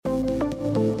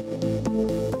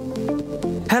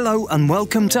Hello and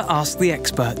welcome to Ask the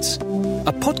Experts,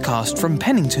 a podcast from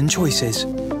Pennington Choices,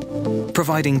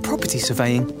 providing property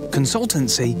surveying,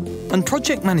 consultancy and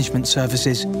project management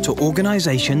services to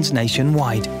organisations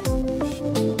nationwide.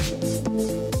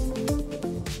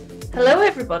 Hello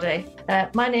everybody,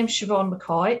 my name's Siobhan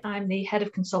McCoy. I'm the Head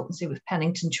of Consultancy with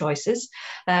Pennington Choices.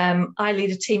 I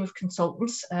lead a team of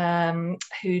consultants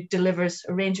who delivers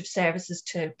a range of services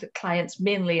to the clients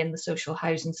mainly in the social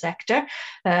housing sector,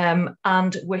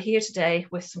 and we're here today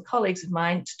with some colleagues of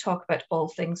mine to talk about all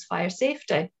things fire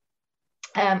safety.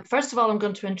 First of all, I'm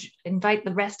going to invite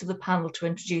the rest of the panel to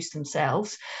introduce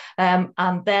themselves, and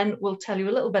then we'll tell you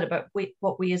a little bit about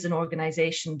what we as an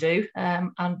organisation do,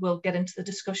 and we'll get into the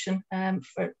discussion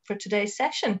for today's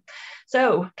session.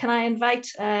 So can I invite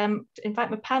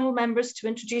my panel members to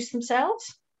introduce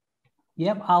themselves?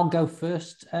 Yep, I'll go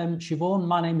first. Siobhan,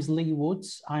 my name is Lee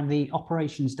Woods. I'm the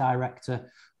Operations Director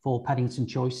for Pennington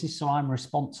Choices, so I'm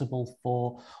responsible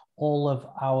for all of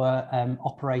our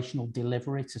operational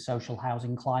delivery to social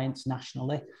housing clients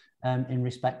nationally in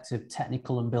respect of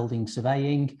technical and building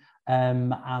surveying.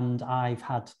 And I've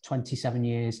had 27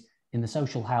 years in the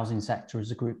social housing sector as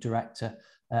a Group Director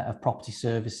of Property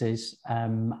Services,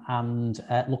 and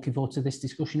looking forward to this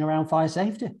discussion around fire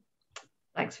safety.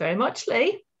 Thanks very much,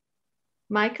 Lee.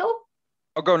 Michael?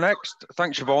 I'll go next.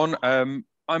 Thanks, Siobhan.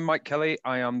 I'm Mike Kelly.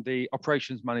 I am the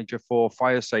Operations Manager for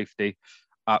Fire Safety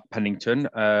at Pennington.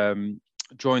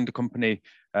 Joined the company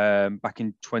back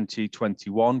in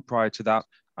 2021. Prior to that,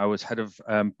 I was head of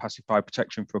passive fire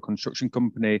protection for a construction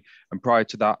company, and prior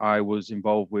to that, I was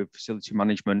involved with facility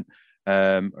management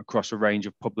across a range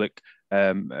of public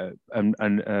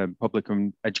public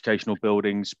and educational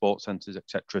buildings, sports centres,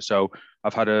 etc. So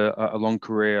I've had a long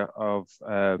career of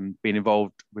being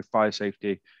involved with fire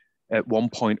safety at one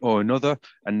point or another,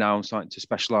 and now I'm starting to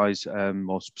specialise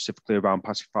more specifically around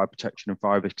passive fire protection and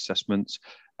fire risk assessments,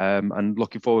 and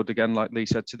looking forward again, like Lee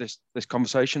said, to this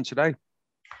conversation today.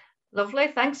 Lovely,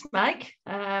 thanks Mike.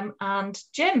 And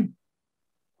Jim?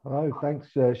 Hello, thanks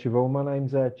Siobhan. My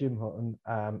name's Jim Hutton.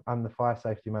 I'm the Fire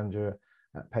Safety Manager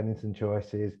at Pennington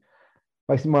Choices.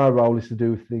 Basically my role is to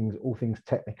do all things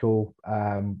technical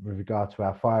with regard to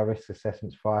our fire risk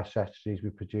assessments, fire strategies we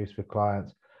produce for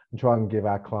clients, and try and give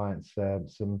our clients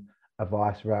some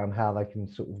advice around how they can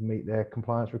sort of meet their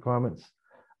compliance requirements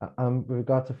with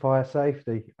regard to fire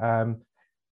safety.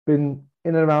 Been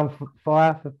in and around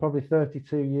fire for probably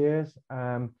 32 years.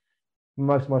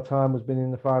 Most of my time has been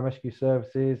in the fire and rescue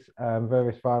services,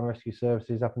 various fire and rescue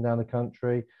services up and down the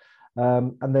country,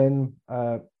 and then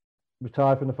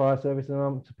retired from the fire service and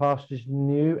I'm to pastures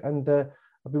new, and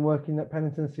I've been working at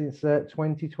Pennington since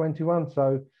 2021.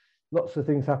 So lots of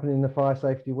things happening in the fire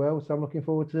safety world, so I'm looking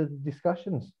forward to the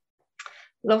discussions.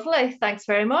 Lovely, thanks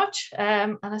very much.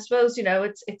 And I suppose, you know,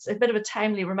 it's a bit of a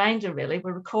timely reminder, really.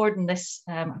 We're recording this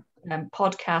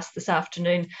podcast this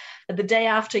afternoon, the day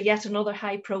after yet another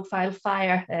high-profile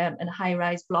fire in a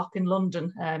high-rise block in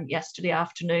London yesterday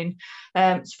afternoon.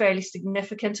 It's fairly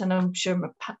significant, and I'm sure my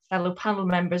fellow panel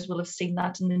members will have seen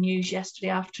that in the news yesterday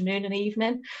afternoon and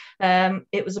evening.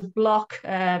 It was a block,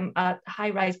 a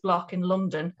high-rise block in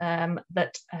London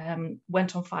that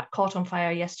went on fire, caught on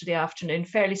fire yesterday afternoon.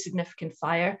 Fairly significant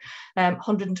fire.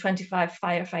 125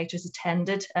 firefighters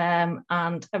attended,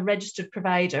 and a registered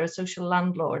provider, a social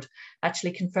landlord,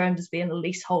 actually confirmed as being a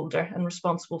leaseholder and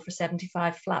responsible for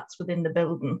 75 flats within the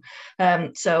building.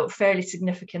 So fairly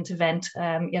significant event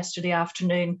yesterday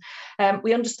afternoon.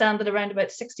 We understand that around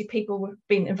about 60 people were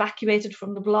being evacuated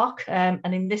from the block, and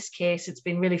in this case it's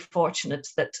been really fortunate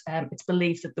that it's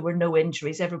believed that there were no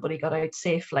injuries. Everybody got out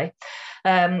safely.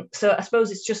 So I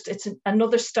suppose it's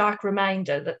another stark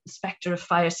reminder that the spectre of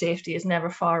fire safety is never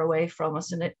far away from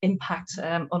us, and it impacts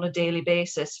on a daily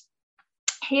basis.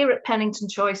 Here at Pennington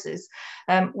Choices,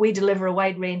 we deliver a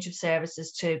wide range of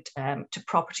services to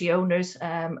property owners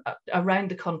around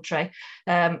the country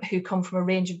who come from a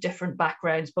range of different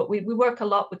backgrounds, but we work a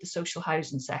lot with the social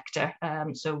housing sector,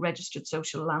 so registered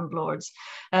social landlords,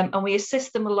 and we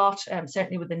assist them a lot,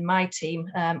 certainly within my team,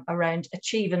 around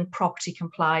achieving property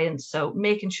compliance, so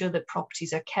making sure that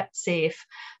properties are kept safe,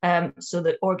 so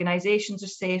that organisations are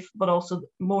safe, but also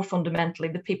more fundamentally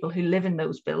the people who live in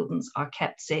those buildings are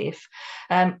kept safe.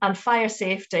 And fire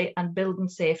safety and building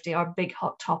safety are big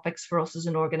hot topics for us as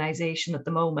an organisation at the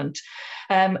moment.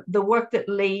 The work that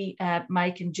Lee,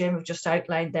 Mike and Jim have just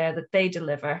outlined there that they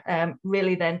deliver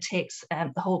really then takes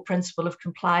the whole principle of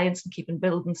compliance and keeping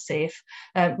buildings safe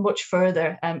much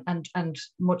further and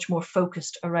much more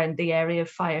focused around the area of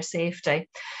fire safety.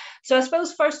 So I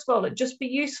suppose, first of all, it'd just be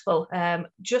useful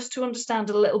just to understand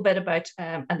a little bit about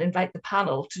and invite the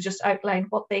panel to just outline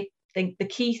what they think the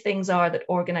key things are that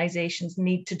organisations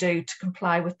need to do to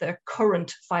comply with their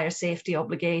current fire safety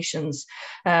obligations.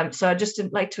 So I'd just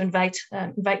like to invite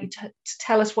you to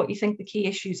tell us what you think the key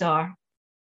issues are.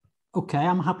 Okay,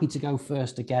 I'm happy to go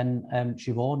first again,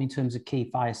 Siobhan, in terms of key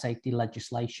fire safety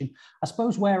legislation. I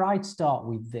suppose where I'd start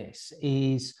with this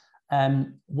is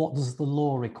what does the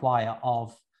law require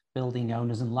of building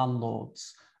owners and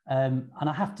landlords? And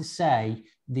I have to say,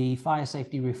 the Fire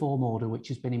Safety Reform Order, which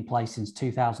has been in place since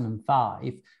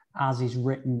 2005, as is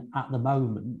written at the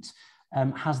moment,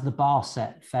 has the bar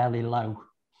set fairly low.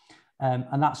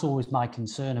 And that's always my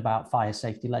concern about fire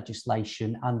safety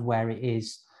legislation and where it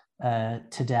is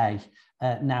today.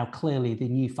 Now, clearly, the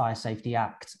new Fire Safety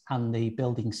Act and the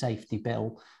Building Safety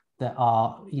Bill that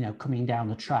are, coming down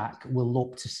the track will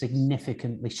look to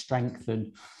significantly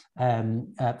strengthen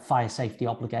fire safety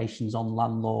obligations on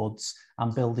landlords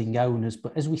and building owners.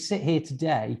 But as we sit here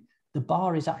today, the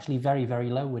bar is actually very, very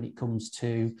low when it comes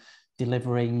to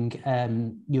delivering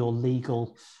your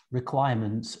legal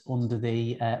requirements under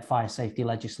the fire safety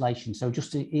legislation. So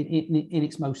just in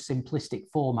its most simplistic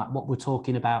format, what we're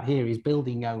talking about here is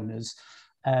building owners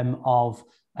of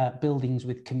buildings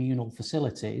with communal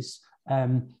facilities.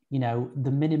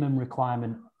 The minimum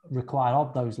required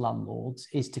of those landlords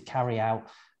is to carry out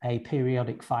a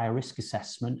periodic fire risk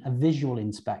assessment, a visual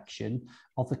inspection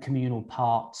of the communal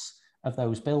parts of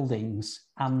those buildings,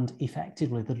 and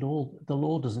effectively the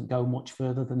law doesn't go much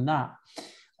further than that.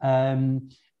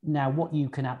 Now, what you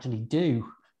can actually do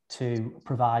to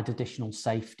provide additional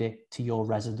safety to your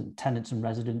tenants and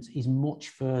residents is much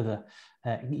further,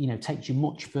 takes you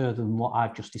much further than what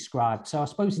I've just described. So I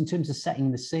suppose in terms of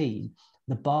setting the scene,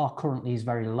 the bar currently is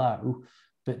very low,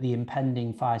 but the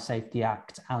impending Fire Safety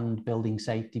Act and Building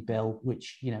Safety Bill,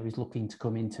 which is looking to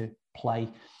come into play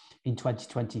in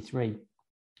 2023,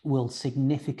 will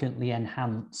significantly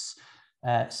enhance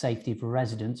safety for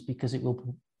residents, because it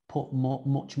will put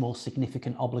much more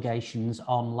significant obligations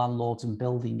on landlords and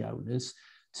building owners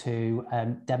to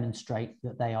demonstrate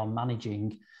that they are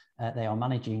managing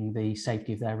the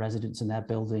safety of their residents and their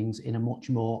buildings in a much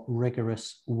more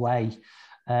rigorous way.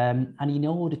 And in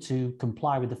order to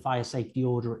comply with the fire safety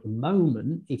order at the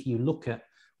moment, if you look at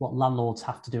what landlords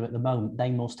have to do at the moment, they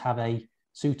must have a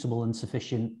suitable and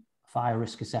sufficient fire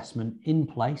risk assessment in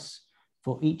place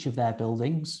for each of their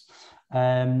buildings.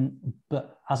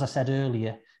 But as I said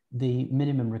earlier, the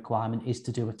minimum requirement is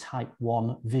to do a type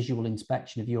 1 visual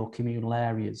inspection of your communal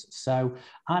areas. So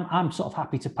I'm sort of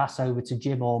happy to pass over to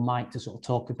Jim or Mike to sort of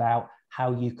talk about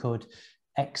how you could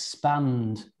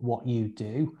expand what you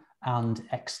do and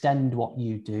extend what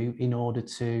you do in order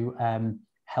to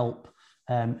help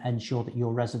ensure that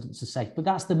your residents are safe. But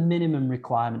that's the minimum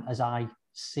requirement as I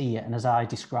see it and as I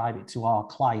describe it to our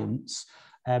clients.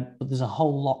 But there's a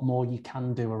whole lot more you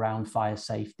can do around fire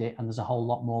safety, and there's a whole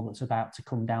lot more that's about to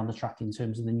come down the track in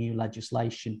terms of the new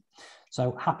legislation.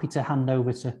 So happy to hand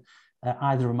over to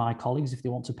either of my colleagues if they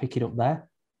want to pick it up there.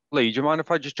 Lee, do you mind if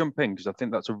I just jump in? Because I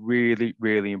think that's a really,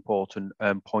 really important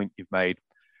point you've made.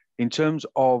 In terms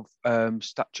of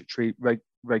statutory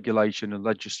regulation and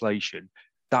legislation,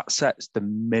 that sets the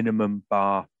minimum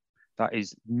bar. That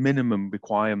is minimum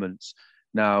requirements.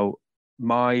 Now,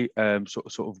 my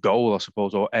sort of goal, I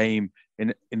suppose, or aim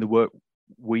in the work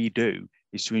we do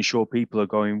is to ensure people are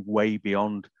going way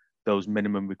beyond those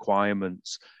minimum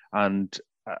requirements. And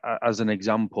as an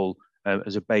example,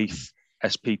 as a BAIF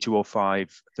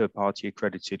SP205 third-party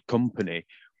accredited company,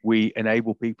 we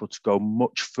enable people to go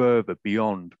much further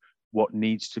beyond what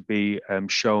needs to be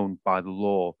shown by the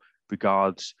law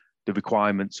regards the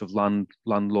requirements of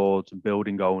landlords and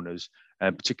building owners,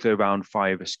 particularly around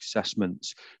fire risk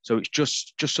assessments. So it's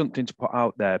just something to put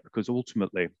out there, because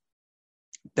ultimately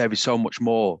there is so much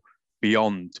more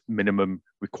beyond minimum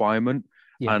requirement.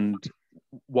 Yeah. And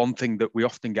one thing that we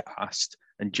often get asked,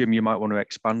 and Jim, you might want to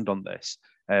expand on this,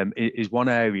 is one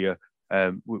area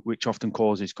which often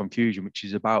causes confusion, which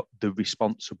is about the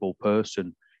responsible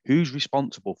person. Who's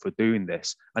responsible for doing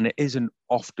this? And it isn't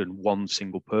often one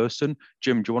single person.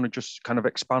 Jim, do you want to just kind of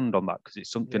expand on that? Because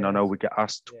it's something I know we get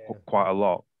asked quite a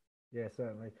lot. Yeah,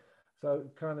 certainly. So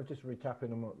kind of just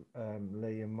recapping on what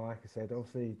Lee and Mike have said,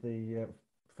 obviously the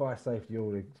fire safety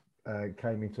order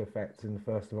came into effect in the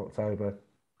 1st of October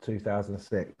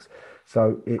 2006.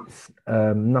 So it's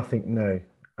nothing new.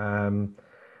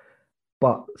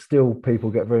 But still people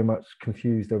get very much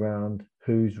confused around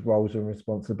whose roles and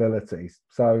responsibilities.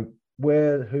 So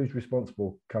who's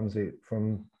responsible comes it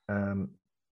from the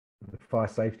fire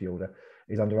safety order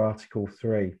is under Article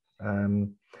 3.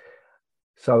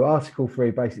 So Article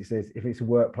 3 basically says if it's a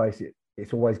workplace,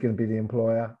 it's always going to be the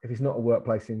employer. If it's not a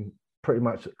workplace, in pretty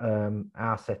much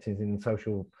our settings in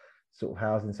social sort of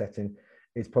housing setting,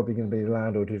 it's probably going to be the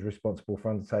landlord who's responsible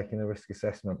for undertaking a risk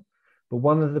assessment. But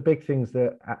one of the big things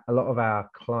that a lot of our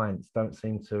clients don't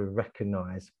seem to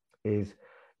recognise is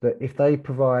that if they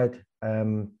provide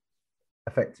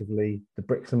effectively the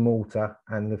bricks and mortar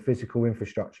and the physical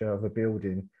infrastructure of a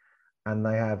building, and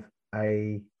they have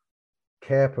a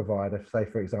care provider, say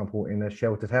for example in a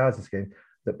sheltered housing scheme,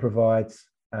 that provides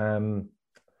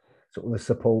sort of the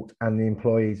support and the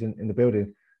employees in the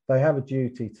building, they have a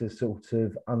duty to sort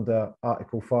of, under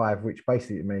Article 5, which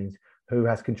basically means who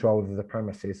has control of the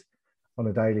premises on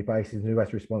a daily basis and who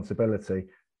has responsibility.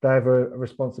 They have a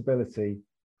responsibility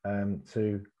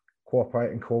to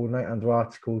cooperate and coordinate under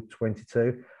Article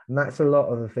 22. And that's a lot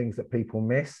of the things that people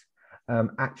miss.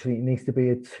 Actually, it needs to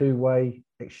be a two-way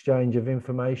exchange of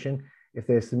information. If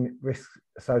there's some risks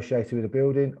associated with a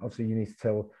building, obviously you need to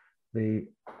tell the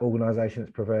organisation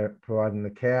that's providing the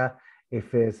care.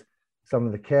 If there's some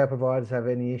of the care providers have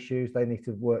any issues, they need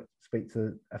to speak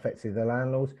to effectively the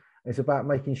landlords. It's about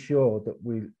making sure that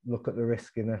we look at the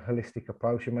risk in a holistic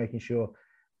approach and making sure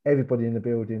everybody in the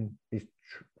building is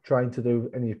trying to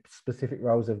do any specific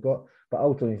roles they've got, but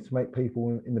ultimately to make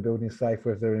people in the building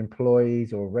safer, if they're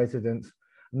employees or residents.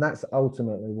 And that's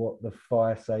ultimately what the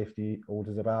fire safety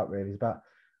order is about, really. It's about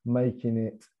making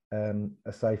it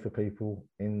a safer people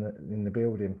in the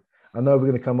building. I know we're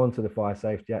going to come on to the Fire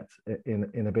Safety Act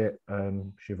in a bit,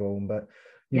 Siobhan, but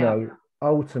you know,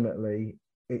 ultimately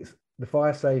it's the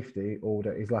fire safety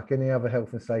order is like any other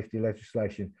health and safety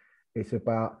legislation. It's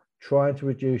about trying to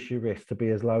reduce your risk to be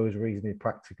as low as reasonably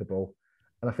practicable.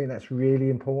 And I think that's really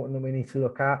important that we need to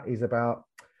look at, is about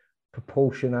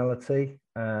proportionality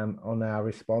on our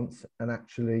response. And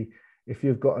actually, if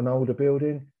you've got an older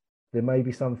building, there may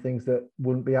be some things that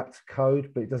wouldn't be up to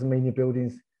code, but it doesn't mean your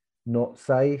building's not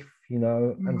safe, you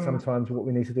know. And sometimes what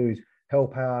we need to do is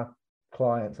help our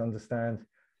clients understand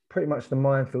pretty much the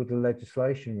minefield of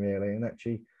legislation, really, and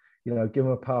actually, you know, give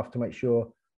them a path to make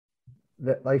sure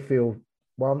that they feel,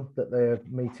 one, that they're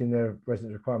meeting their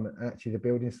resident requirement and actually the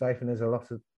building's safe. And there's a lot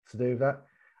to do with that.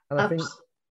 And I think,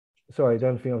 sorry, the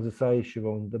only thing I was to say,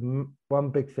 Siobhan, the one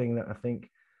big thing that I think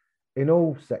in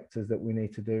all sectors that we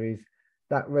need to do is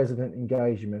that resident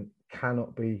engagement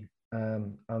cannot be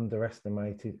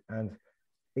underestimated. And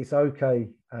it's okay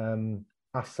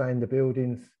us saying the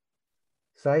building's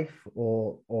safe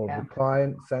or the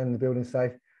client saying the building's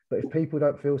safe, but if people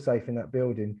don't feel safe in that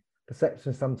building,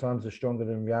 perceptions sometimes are stronger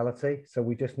than reality. So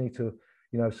we just need to,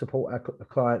 you know, support our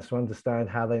clients to understand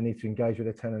how they need to engage with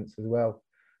their tenants as well.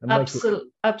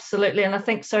 Absolutely. And I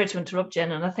think, sorry to interrupt,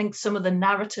 Jen, and I think some of the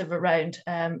narrative around,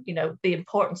 you know, the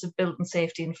importance of building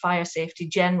safety and fire safety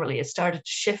generally has started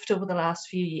to shift over the last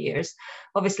few years.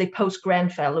 Obviously, post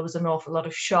Grenfell, there was an awful lot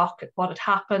of shock at what had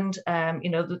happened.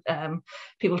 You know,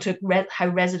 people took how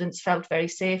residents felt very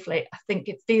safely. I think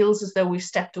it feels as though we've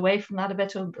stepped away from that a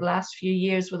bit over the last few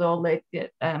years with all the,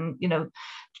 you know,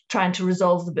 trying to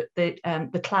resolve the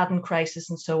cladding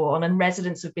crisis and so on, and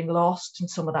residents have been lost in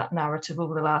some of that narrative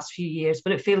over the last few years.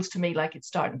 But it feels to me like it's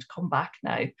starting to come back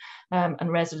now, and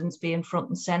residents being front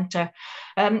and centre.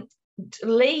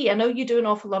 Lee, I know you do an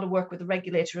awful lot of work with the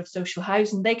regulator of social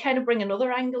housing. They kind of bring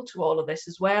another angle to all of this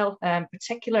as well,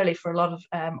 particularly for a lot of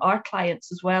our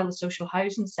clients as well, the social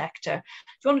housing sector.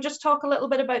 Do you want to just talk a little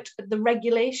bit about the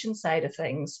regulation side of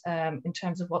things in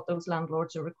terms of what those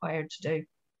landlords are required to do?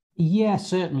 Yeah,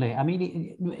 certainly. I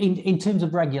mean, in terms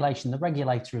of regulation, the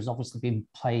regulator has obviously been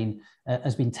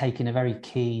taking a very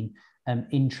keen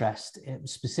interest,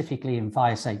 specifically in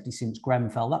fire safety since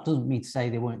Grenfell. That doesn't mean to say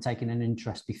they weren't taking an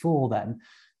interest before then,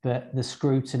 but the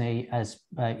scrutiny has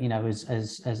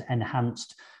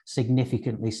enhanced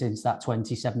significantly since that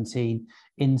 2017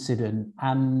 incident.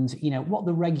 And you know what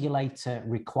the regulator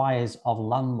requires of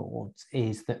landlords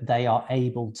is that they are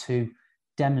able to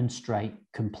demonstrate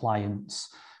compliance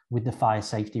with the fire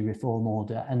safety reform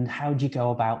order. And how do you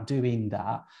go about doing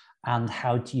that? And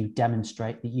how do you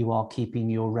demonstrate that you are keeping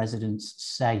your residents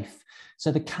safe?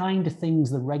 So the kind of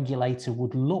things the regulator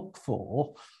would look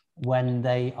for when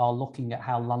they are looking at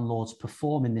how landlords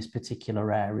perform in this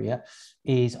particular area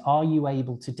is, are you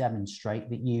able to demonstrate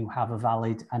that you have a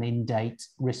valid and in-date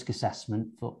risk assessment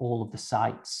for all of the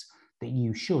sites that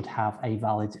you should have a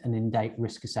valid and in-date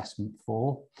risk assessment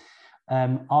for?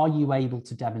 Are you able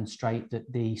to demonstrate that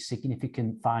the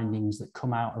significant findings that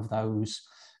come out of those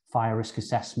fire risk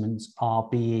assessments are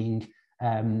being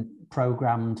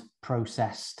programmed,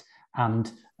 processed,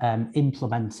 and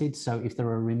implemented? So if there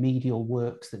are remedial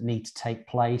works that need to take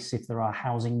place, if there are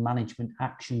housing management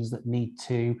actions that need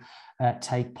to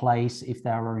take place, if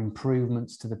there are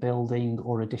improvements to the building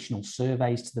or additional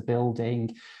surveys to the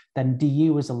building, then do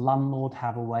you as a landlord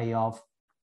have a way of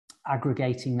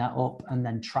aggregating that up and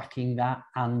then tracking that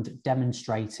and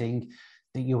demonstrating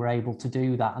that you're able to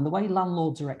do that. And the way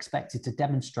landlords are expected to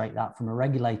demonstrate that from a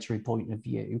regulatory point of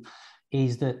view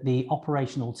is that the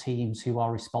operational teams who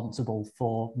are responsible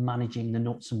for managing the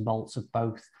nuts and bolts of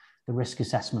both the risk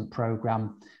assessment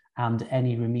programme and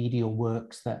any remedial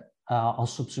works that are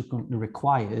subsequently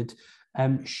required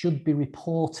should be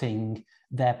reporting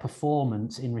their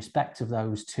performance in respect of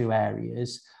those two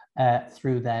areas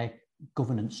through their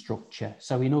governance structure.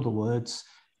 So in other words,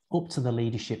 up to the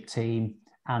leadership team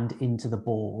and into the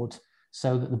board,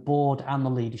 so that the board and the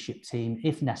leadership team,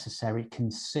 if necessary, can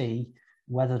see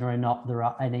whether or not there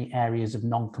are any areas of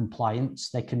non-compliance.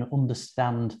 They can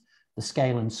understand the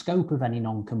scale and scope of any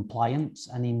non-compliance,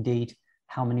 and indeed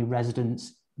how many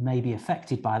residents may be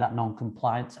affected by that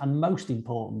non-compliance, and most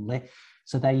importantly,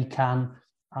 so they can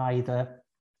either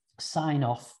sign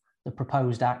off the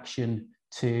proposed action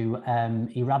to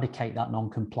eradicate that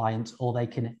non-compliance, or they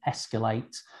can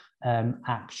escalate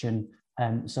action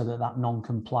so that that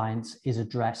non-compliance is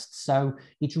addressed. So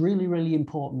it's really, really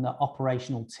important that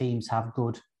operational teams have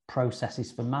good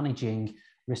processes for managing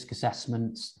risk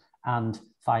assessments and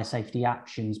fire safety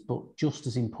actions, but just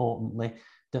as importantly,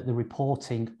 that the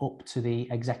reporting up to the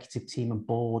executive team and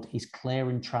board is clear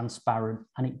and transparent,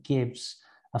 and it gives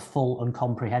a full and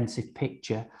comprehensive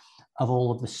picture of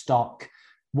all of the stock.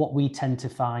 What we tend to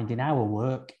find in our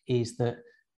work is that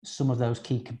some of those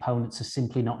key components are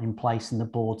simply not in place, and the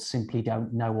board simply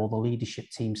don't know, or the leadership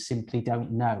team simply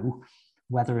don't know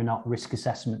whether or not risk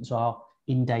assessments are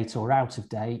in date or out of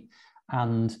date,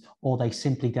 or they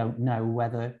simply don't know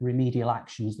whether remedial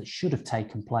actions that should have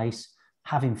taken place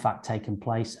have in fact taken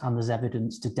place, and there's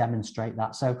evidence to demonstrate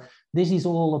that. So this is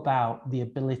all about the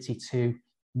ability to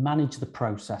manage the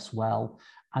process well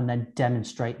and then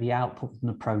demonstrate the output from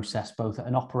the process, both at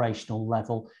an operational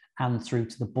level and through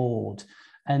to the board.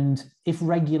 And if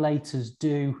regulators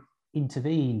do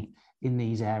intervene in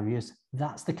these areas,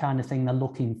 that's the kind of thing they're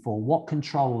looking for. What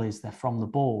control is there from the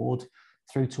board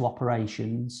through to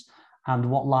operations, and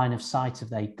what line of sight have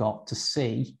they got to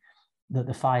see that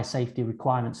the fire safety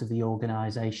requirements of the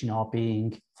organisation are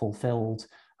being fulfilled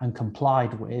and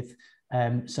complied with,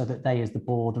 so that they, as the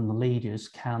board and the leaders,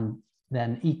 can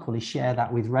then equally share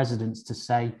that with residents to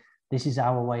say, this is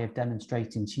our way of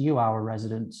demonstrating to you, our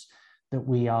residents, that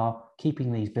we are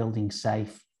keeping these buildings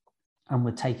safe, and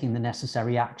we're taking the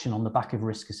necessary action on the back of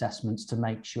risk assessments to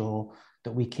make sure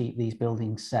that we keep these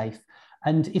buildings safe.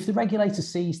 And if the regulator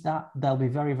sees that, they'll be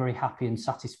very, very happy and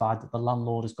satisfied that the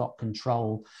landlord has got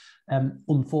control.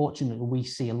 Unfortunately, we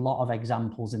see a lot of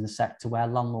examples in the sector where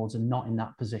landlords are not in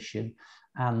that position,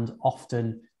 and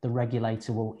often the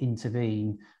regulator will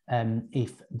intervene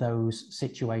if those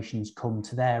situations come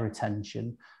to their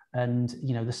attention. And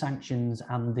the sanctions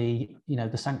and the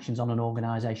sanctions on an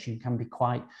organisation can be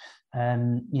quite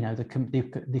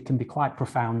they can be quite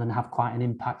profound and have quite an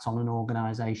impact on an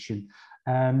organisation.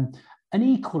 And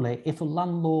equally, if a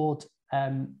landlord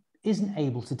isn't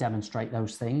able to demonstrate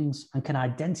those things and can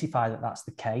identify that that's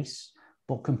the case,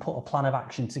 but can put a plan of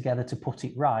action together to put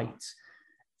it right,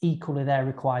 equally they're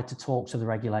required to talk to the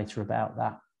regulator about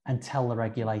that and tell the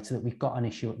regulator that we've got an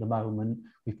issue at the moment,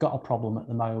 we've got a problem at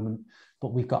the moment,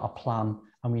 but we've got a plan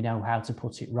and we know how to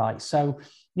put it right. So,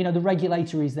 the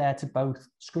regulator is there to both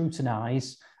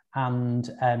scrutinise and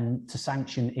to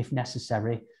sanction if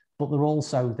necessary, but they're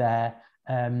also there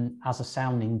as a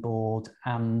sounding board,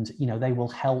 and they will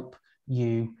help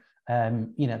you,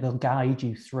 they'll guide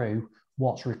you through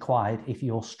what's required if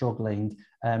you're struggling,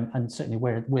 and certainly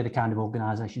we're the kind of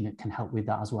organisation that can help with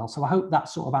that as well. So I hope that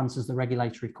sort of answers the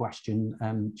regulatory question,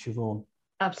 Siobhan.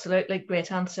 Absolutely,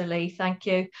 great answer, Lee. Thank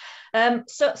you.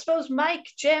 So I suppose, Mike,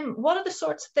 Jim, what are the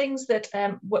sorts of things that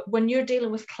when you're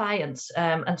dealing with clients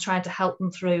and trying to help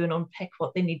them through and unpick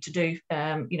what they need to do,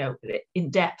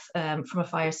 in depth from a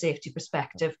fire safety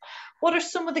perspective, what are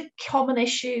some of the common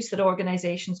issues that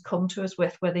organisations come to us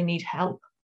with where they need help?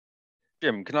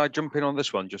 Jim, can I jump in on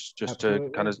this one just Absolutely,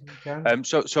 to kind of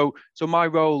so my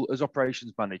role as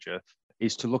operations manager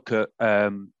is to look at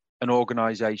an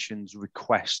organisation's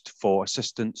request for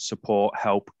assistance, support,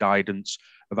 help, guidance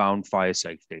around fire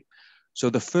safety. So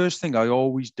the first thing I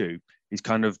always do is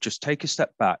kind of just take a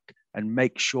step back and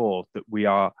make sure that we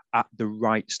are at the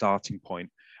right starting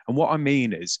point. And what I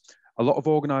mean is, a lot of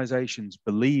organisations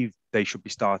believe they should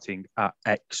be starting at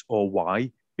X or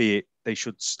Y, be it they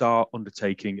should start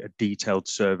undertaking a detailed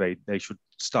survey, they should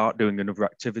start doing another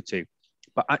activity.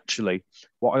 But actually,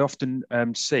 what I often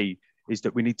see is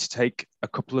that we need to take a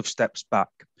couple of steps back,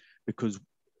 because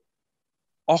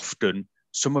often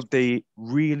some of the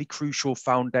really crucial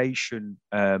foundation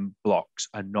blocks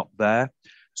are not there.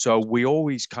 So we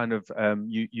always kind of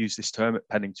use this term at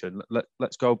Pennington.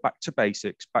 Let's go back to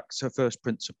basics, back to first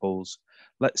principles.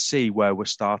 Let's see where we're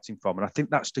starting from. And I think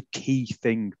that's the key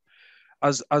thing.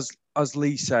 As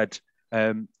Lee said,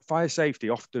 fire safety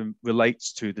often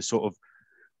relates to the sort of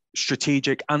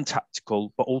strategic and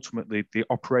tactical, but ultimately the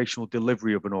operational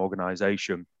delivery of an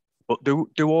organisation. But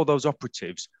do all those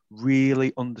operatives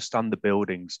really understand the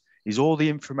buildings? Is all the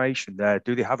information there?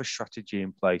 Do they have a strategy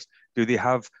in place? Do they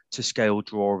have to scale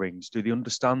drawings? Do they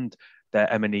understand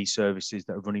their M&E services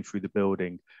that are running through the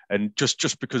building? And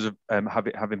just because of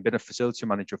having been a facility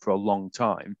manager for a long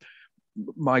time,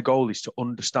 my goal is to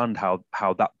understand how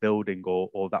that building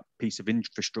or that piece of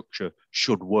infrastructure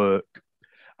should work.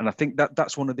 And I think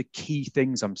that's one of the key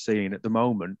things I'm seeing at the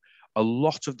moment. A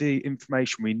lot of the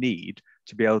information we need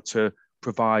to be able to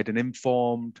provide an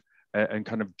informed and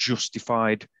kind of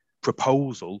justified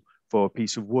proposal for a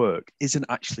piece of work isn't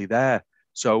actually there.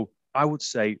 So I would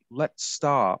say let's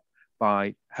start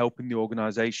by helping the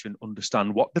organisation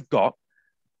understand what they've got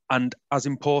and, as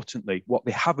importantly, what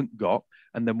they haven't got,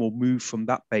 and then we'll move from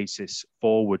that basis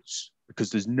forwards, because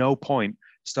there's no point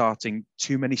starting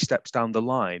too many steps down the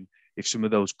line if some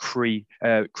of those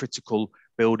critical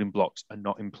building blocks are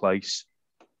not in place.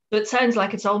 So it sounds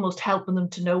like it's almost helping them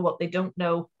to know what they don't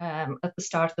know at the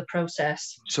start of the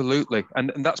process. Absolutely,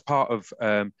 and that's part of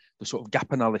the sort of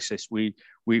gap analysis we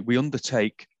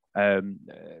undertake.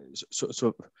 Sort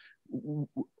of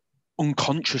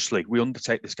unconsciously, we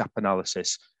undertake this gap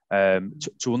analysis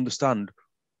to understand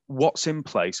what's in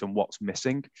place and what's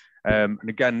missing. And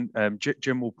again,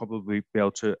 Jim will probably be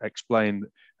able to explain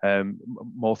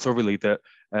more thoroughly that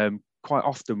quite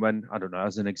often when, I don't know,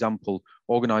 as an example,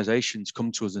 organisations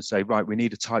come to us and say, right, we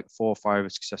need a Type 4 fire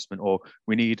risk assessment, or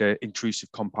we need an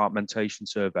intrusive compartmentation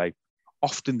survey.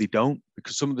 Often they don't,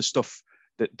 because some of the stuff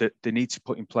that they need to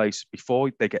put in place before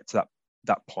they get to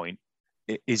that point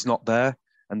is not there.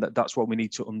 And that's what we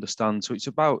need to understand. So it's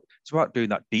about doing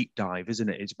that deep dive, isn't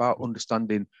it? It's about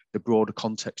understanding the broader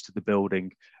context of the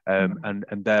building, and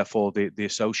therefore the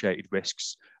associated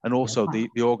risks, and also the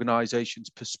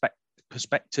organisation's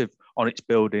perspective on its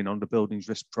building, on the building's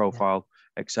risk profile,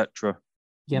 etc.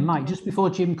 Yeah, Mike, just before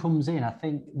Jim comes in, I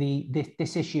think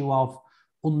this issue of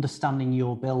understanding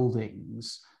your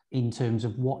buildings in terms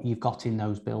of what you've got in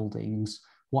those buildings,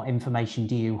 what information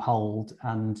do you hold,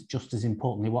 and just as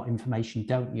importantly, what information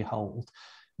don't you hold?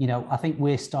 You know, I think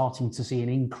we're starting to see an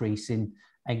increase in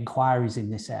inquiries in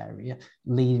this area,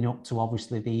 leading up to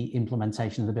obviously the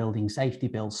implementation of the Building Safety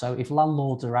Bill. So if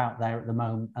landlords are out there at the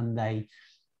moment and they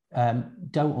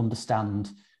don't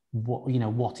understand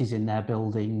what is in their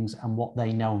buildings and what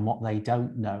they know and what they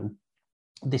don't know,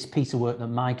 this piece of work that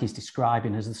Mike is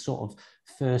describing as the sort of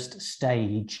first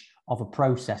stage of a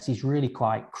process is really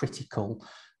quite critical,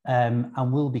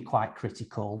 and will be quite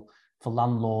critical for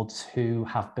landlords who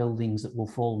have buildings that will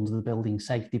fall under the Building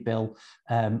Safety Bill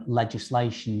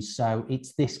legislation. So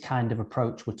it's this kind of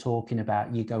approach we're talking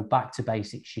about. You go back to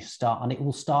basics, you start, and it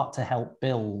will start to help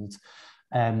build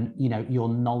your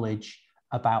knowledge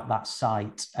about that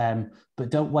site. But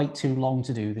don't wait too long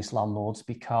to do this, landlords,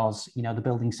 because the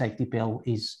Building Safety Bill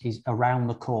is around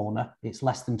the corner. It's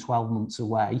less than 12 months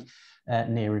away,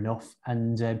 near enough.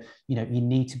 And you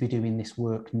need to be doing this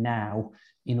work now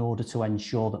in order to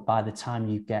ensure that by the time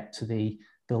you get to the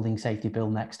Building Safety Bill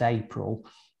next April,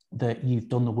 that you've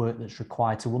done the work that's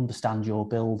required to understand your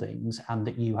buildings, and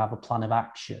that you have a plan of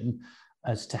action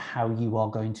as to how you are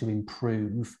going to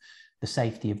improve the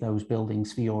safety of those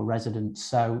buildings for your residents.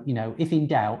 So, if in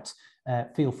doubt,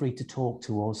 feel free to talk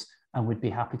to us, and we'd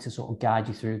be happy to sort of guide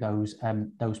you through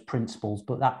those principles.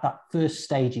 But that first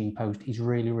staging post is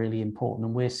really, really important.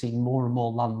 And we're seeing more and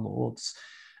more landlords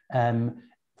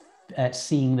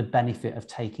seeing the benefit of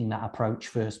taking that approach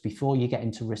first, before you get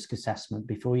into risk assessment,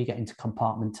 before you get into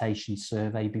compartmentation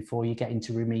survey, before you get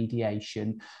into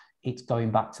remediation. It's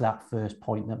going back to that first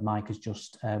point that Mike has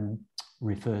just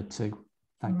referred to.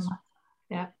 Thanks.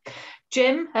 Yeah,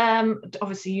 Jim.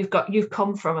 Obviously, you've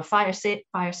come from a fire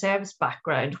service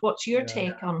background. What's your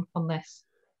take on this?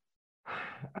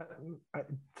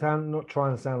 I'm not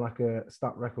trying to sound like a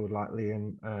stuck record like Lee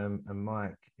and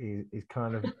Mike. Is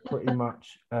kind of pretty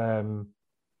much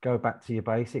go back to your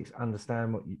basics,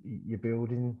 understand what your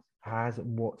building has,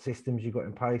 what systems you got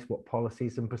in place, what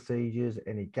policies and procedures,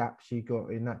 any gaps you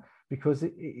got in that, because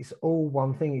it's all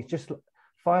one thing. It's just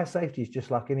fire safety is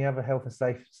just like any other health and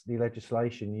safety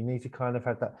legislation. You need to kind of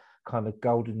have that kind of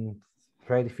golden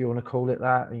thread, if you want to call it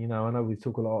that. I know we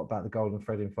talk a lot about the golden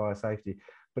thread in fire safety,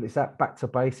 but it's that back to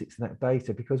basics and that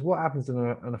data. Because what happens in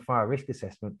a fire risk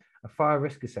assessment, a fire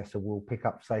risk assessor will pick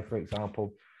up, say, for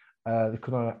example, they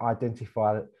can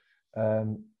identify that a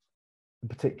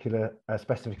particular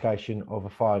specification of a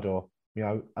fire door, you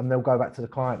know, and they'll go back to the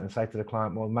client and say to the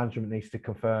client, well, management needs to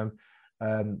confirm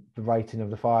the rating of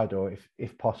the fire door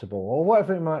if possible, or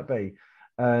whatever it might be.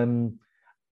 And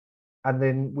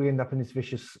then we end up in this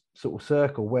vicious sort of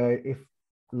circle where, if,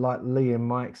 like Lee and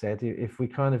Mike said, if we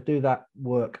kind of do that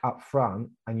work up front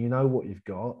and you know what you've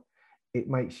got, it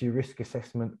makes your risk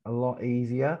assessment a lot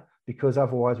easier, because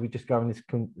otherwise we just go in this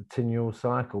continual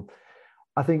cycle.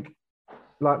 I think,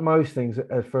 like most things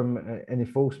from an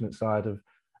enforcement side of,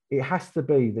 it has to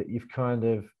be that you've kind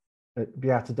of be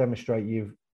able to demonstrate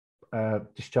you've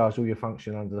discharged all your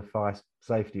function under the fire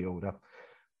safety order.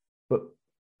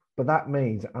 But that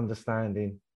means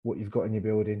understanding what you've got in your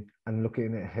building and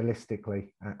looking at it holistically.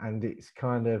 And it's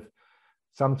kind of,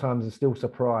 sometimes I'm still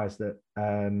surprised that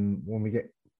when we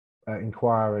get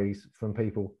inquiries from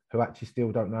people who actually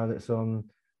still don't know that's on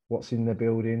what's in their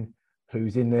building,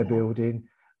 who's in their building,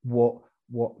 what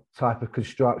type of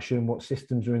construction, what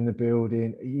systems are in the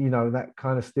building, you know, that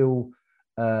kind of still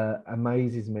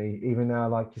amazes me. Even now,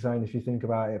 like you're saying, if you think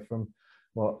about it, from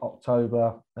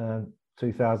October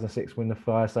 2006, when the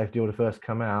fire safety order first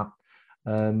came out,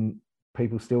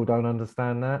 people still don't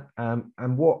understand that.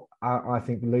 And what I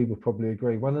think Lee would probably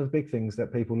agree, one of the big things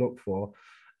that people look for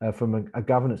from a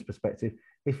governance perspective,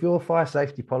 if your fire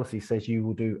safety policy says you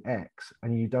will do X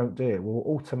and you don't do it, well,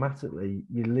 automatically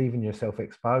you're leaving yourself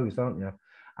exposed, aren't you?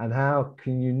 And how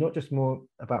can you, not just more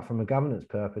about from a governance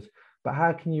purpose, but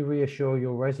how can you reassure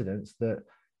your residents that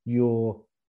you're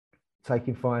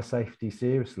taking fire safety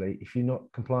seriously if you're not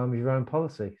complying with your own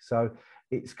policy? So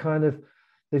it's kind of,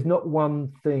 there's not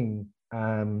one thing,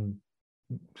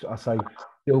 I say,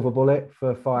 silver bullet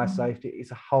for fire safety.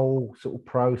 It's a whole sort of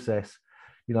process.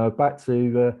 You know, back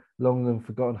to long and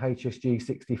forgotten HSG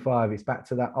 65. It's back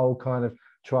to that old kind of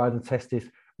tried and tested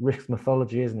risk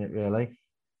methodology, isn't it, really?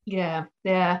 Yeah.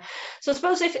 So I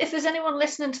suppose if there's anyone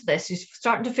listening to this who's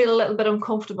starting to feel a little bit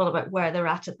uncomfortable about where they're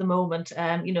at the moment,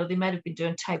 you know, they might have been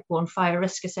doing type 1 fire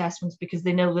risk assessments because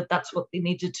they know that that's what they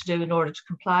needed to do in order to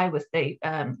comply with the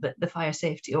fire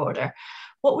safety order.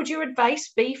 What would your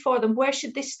advice be for them? Where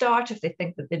should they start if they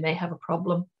think that they may have a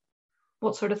problem?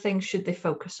 What sort of things should they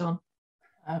focus on?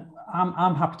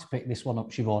 I'm happy to pick this one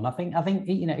up, Siobhan. I think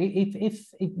you know, if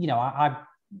you know, I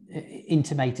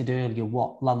intimated earlier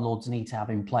what landlords need to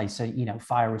have in place. So, you know,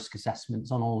 fire risk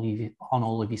assessments on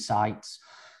all of your sites,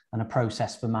 and a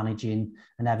process for managing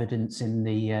and evidencing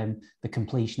the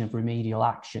completion of remedial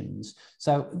actions.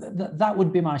 So that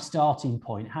would be my starting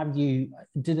point.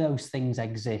 Do those things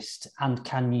exist, and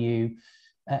can you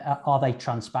are they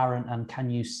transparent, and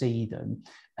can you see them?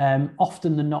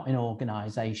 Often they're not in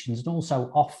organisations, and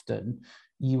also often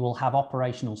you will have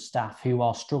operational staff who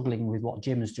are struggling with what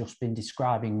Jim has just been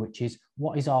describing, which is,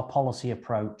 what is our policy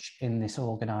approach in this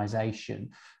organisation?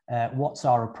 What's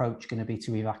our approach going to be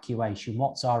to evacuation?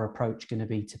 What's our approach going to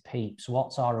be to PEEPs?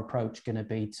 What's our approach going to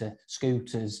be to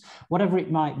scooters? Whatever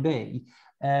it might be.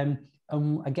 And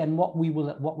again, what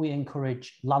we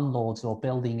encourage landlords or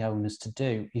building owners to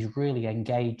do is really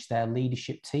engage their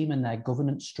leadership team and their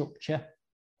governance structure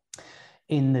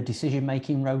in the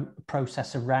decision-making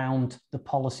process around the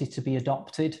policy to be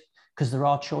adopted, because there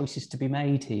are choices to be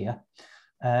made here,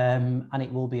 and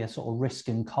it will be a sort of risk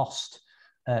and cost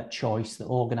choice that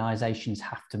organisations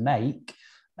have to make.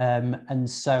 And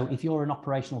so if you're an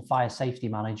operational fire safety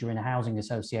manager in a housing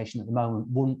association at the moment,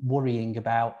 worrying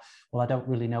about, well, I don't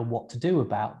really know what to do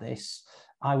about this,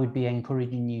 I would be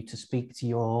encouraging you to speak to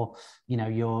your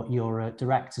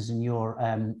directors and your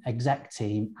exec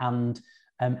team, and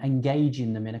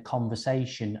engaging them in a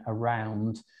conversation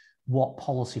around what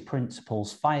policy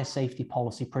principles, fire safety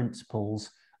policy principles,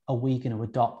 are we going to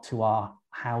adopt to our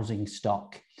housing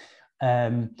stock.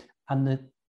 And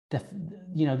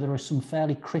you know, there are some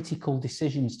fairly critical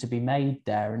decisions to be made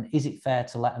there. And is it fair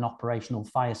to let an operational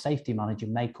fire safety manager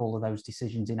make all of those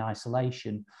decisions in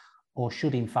isolation? Or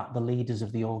should, in fact, the leaders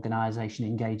of the organisation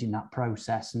engage in that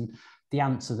process? And the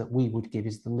answer that we would give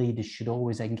is the leaders should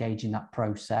always engage in that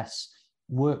process,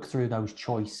 work through those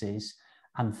choices,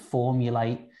 and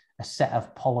formulate a set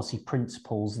of policy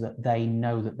principles that they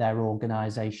know that their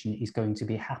organisation is going to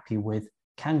be happy with,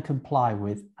 can comply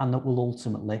with, and that will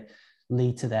ultimately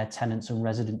lead to their tenants and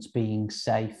residents being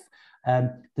safe.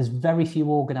 There's very few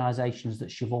organisations that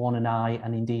Siobhan and I,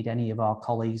 and indeed any of our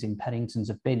colleagues in Pennington's,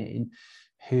 have been in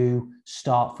who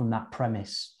start from that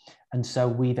premise. And so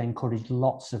we've encouraged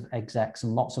lots of execs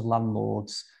and lots of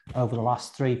landlords over the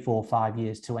last 3, 4, 5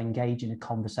 years to engage in a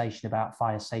conversation about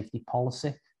fire safety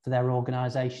policy for their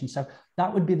organisation. So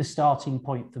that would be the starting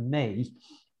point for me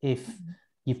if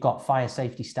you've got fire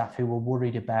safety staff who are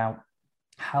worried about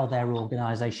how their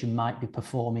organisation might be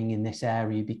performing in this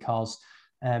area, because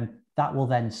that will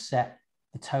then set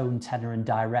the tone, tenor and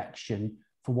direction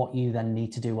for what you then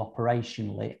need to do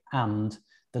operationally, and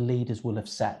the leaders will have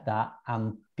set that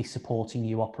and be supporting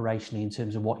you operationally in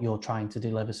terms of what you're trying to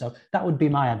deliver. So that would be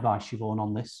my advice, Siobhan,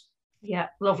 on this. Yeah,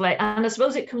 lovely. And I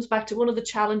suppose it comes back to one of the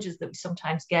challenges that we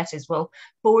sometimes get is, well,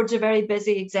 boards are very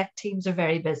busy, exec teams are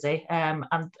very busy. And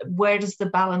where does the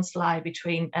balance lie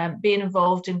between being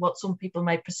involved in what some people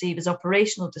might perceive as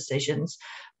operational decisions,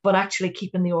 but actually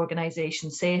keeping the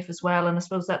organisation safe as well? And I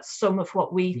suppose that's some of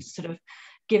what we sort of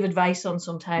give advice on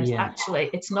sometimes. Yeah. Actually,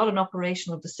 it's not an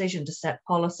operational decision to set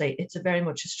policy. It's a very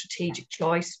much a strategic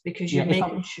choice, because you're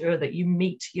making sure that you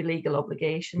meet your legal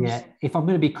obligations. Yeah, if I'm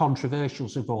going to be controversial,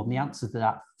 Siobhan, the answer to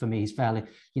that for me is fairly,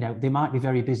 they might be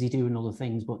very busy doing other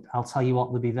things, but I'll tell you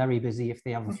what, they'll be very busy if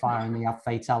they have a fire and they have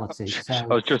fatalities. So, I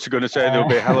was just going to say they'll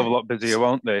be a hell of a lot busier,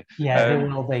 won't they? Yeah, they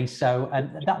will be. So,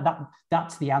 and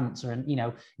that's the answer. And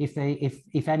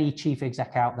if any chief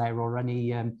exec out there or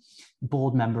any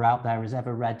board member out there has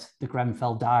ever read the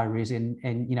Grenfell diaries on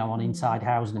Inside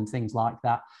Housing and things like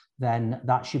that, then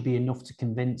that should be enough to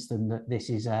convince them that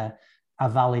this is a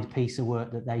valid piece of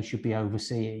work that they should be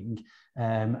overseeing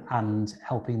and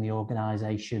helping the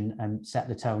organisation and set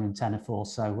the tone and tenor for.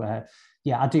 So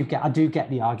I do get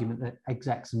the argument that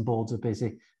execs and boards are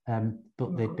busy,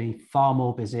 but they'd be far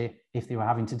more busy if they were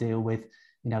having to deal with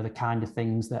the kind of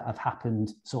things that have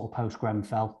happened sort of post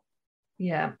Grenfell.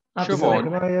 Yeah. Siobhan,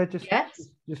 can I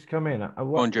just come in? The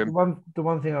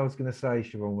one thing I was going to say,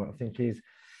 Siobhan, what I think is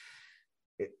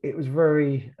it was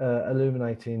very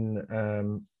illuminating,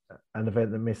 an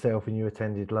event that myself and you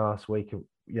attended last week,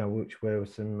 which were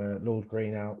some Lord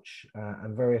Greenouch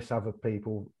and various other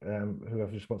people who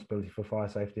have responsibility for fire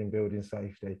safety and building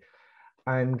safety.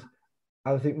 And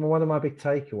I think one of my big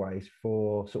takeaways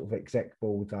for sort of exec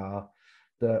boards are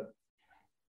that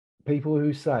people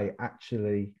who say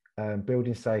actually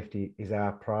building safety is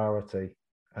our priority.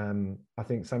 I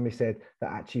think somebody said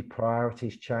that actually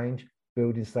priorities change.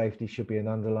 Building safety should be an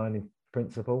underlying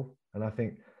principle. And I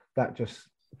think that just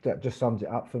sums it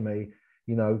up for me,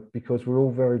 because we're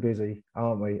all very busy,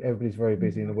 aren't we? Everybody's very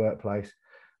busy in the workplace,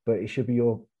 but it should be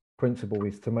your principle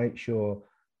is to make sure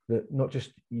that not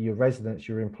just your residents,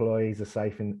 your employees are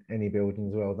safe in any building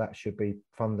as well. That should be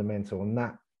fundamental. And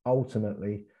that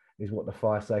ultimately is what the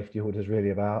fire safety order is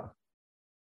really about.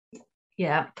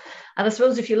 Yeah, and I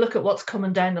suppose if you look at what's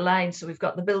coming down the line, so we've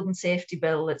got the Building Safety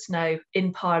Bill that's now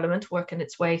in Parliament working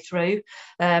its way through.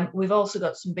 We've also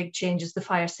got some big changes. The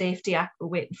Fire Safety Act, we're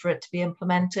waiting for it to be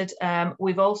implemented.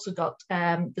 We've also got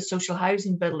the Social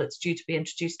Housing Bill that's due to be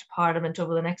introduced to Parliament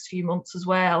over the next few months as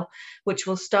well, which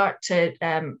will start to,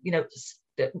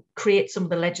 create some of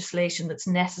the legislation that's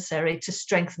necessary to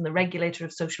strengthen the regulator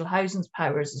of social housing's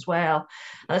powers as well.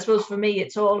 And I suppose for me,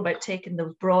 it's all about taking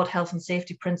those broad health and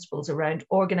safety principles around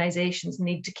organisations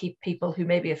need to keep people who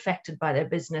may be affected by their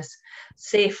business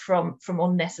safe from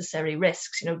unnecessary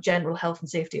risks, General Health and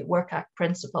Safety at Work Act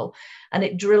principle. And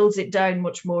it drills it down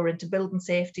much more into building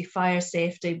safety, fire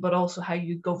safety, but also how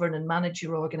you govern and manage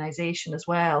your organisation as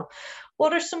well.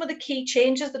 What are some of the key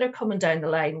changes that are coming down the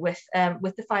line with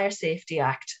the Fire Safety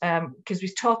Act? Because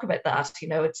we talk about that,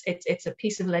 it's a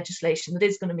piece of legislation that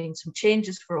is going to mean some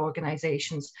changes for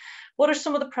organisations. What are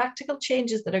some of the practical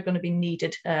changes that are going to be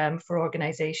needed for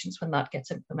organisations when that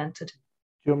gets implemented? Do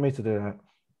you want me to do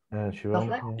that,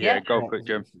 Siobhan? Yeah, go for it,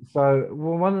 Jim. So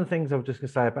one of the things I was just going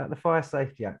to say about the Fire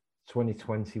Safety Act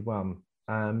 2021,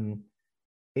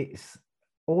 it's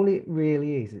all it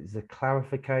really is a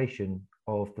clarification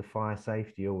of the fire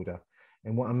safety order.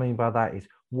 And what I mean by that is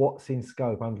what's in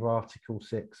scope under Article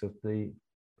 6 of the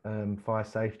fire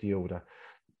safety order.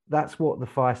 That's what the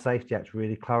Fire Safety Act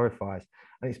really clarifies.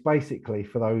 And it's basically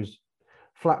for those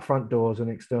flat front doors and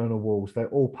external walls, they're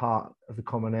all part of the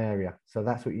common area. So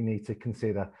that's what you need to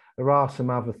consider. There are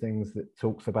some other things that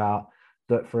talks about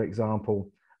that, for example,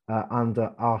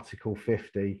 under Article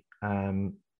 50,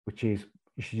 which is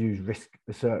you should use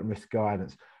certain risk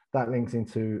guidance. That links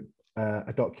into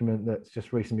a document that's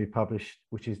just recently published,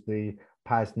 which is the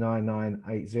PAS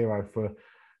 9980 for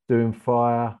doing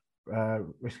fire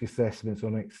risk assessments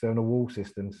on external wall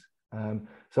systems.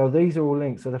 So these are all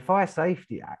linked. So the Fire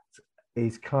Safety Act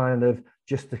is kind of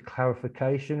just a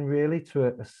clarification, really, to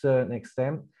a certain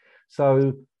extent.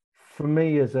 So for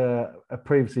me, as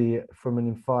previously from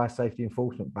a fire safety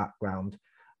enforcement background,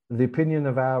 the opinion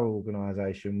of our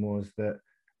organisation was that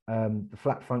the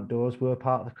flat front doors were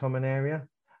part of the common area,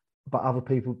 but other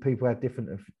people had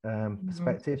different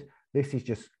perspectives. This is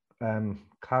just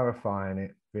clarifying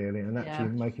it, really, and actually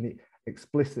making it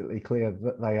explicitly clear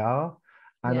that they are.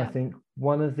 And I think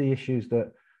one of the issues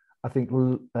that I think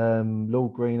Lord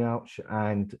Greenouch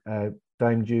and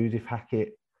Dame Judith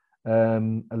Hackett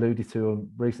alluded to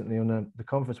recently on the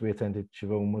conference we attended,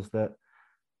 Siobhan, was that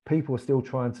people are still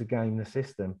trying to game the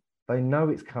system. They know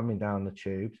it's coming down the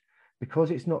tubes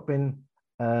because it's not been,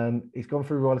 it's gone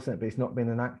through Royal Assent, but it's not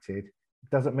been enacted.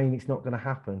 Doesn't mean it's not going to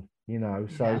happen, you know.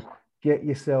 So get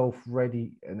yourself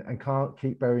ready and can't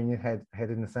keep burying your head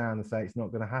in the sand and say it's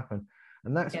not going to happen.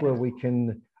 And that's where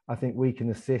I think we can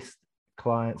assist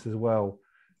clients as well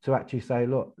to actually say,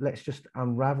 look, let's just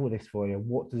unravel this for you.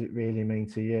 What does it really mean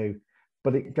to you?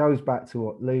 But it goes back to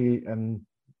what Lee and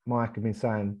Mike have been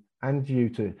saying, and you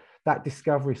too, that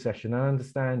discovery session and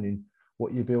understanding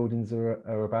what your buildings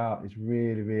are about is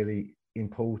really, really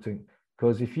important.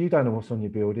 Because if you don't know what's on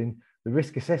your building, the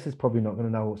risk assessor is probably not going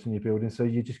to know what's on your building. So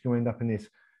you're just going to end up in this,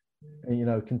 you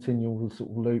know, continual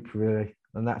sort of loop, really.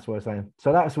 And that's what I'm saying.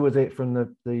 So that was it from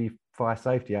the Fire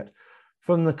Safety Act.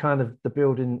 From the kind of the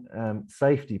building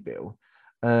safety bill,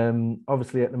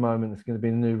 obviously at the moment there's going to be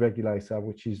a new regulator,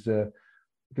 which is going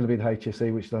to be the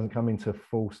HSE, which doesn't come into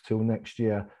force till next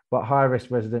year. But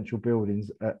high-risk residential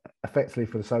buildings, effectively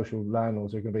for the social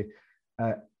landlords, are going to be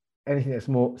anything that's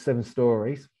more 7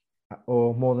 stories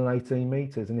or more than 18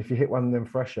 metres. And if you hit one of them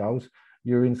thresholds,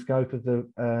 you're in scope of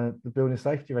the building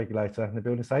safety regulator and the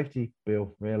building safety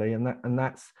bill, really. And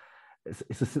that's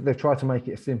they've tried to make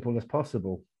it as simple as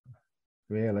possible.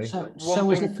 Really. So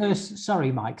as a first,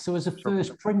 sorry, Mike. So as a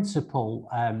first principle,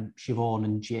 Siobhan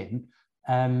and Jim,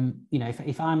 you know,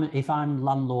 if I'm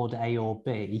landlord A or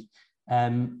B,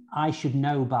 I should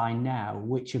know by now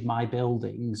which of my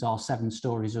buildings are 7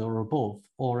 stories or above,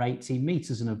 or 18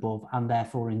 metres and above, and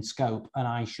therefore in scope. And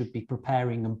I should be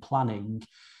preparing and planning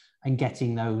and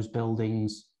getting those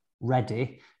buildings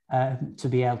ready to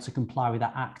be able to comply with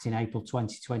that Act in April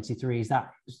 2023. Is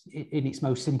that, in its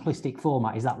most simplistic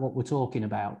format, is that what we're talking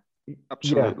about?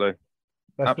 Absolutely. Yeah,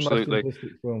 that's absolutely. the most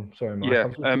simplistic form. Sorry, Mike. Yeah.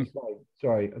 I'm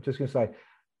just going to say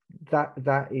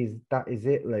that is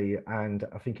it, Lee. And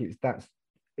I think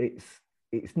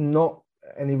it's not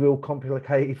any real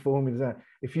complicated formula.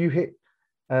 If you hit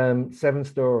 7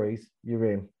 stories,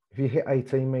 you're in. If you hit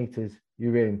 18 metres,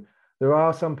 you're in. There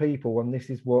are some people, and this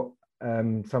is what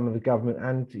some of the government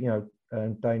and, you know,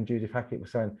 Dame Judith Hackett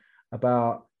was saying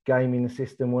about gaming the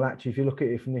system. Well, actually, if you look at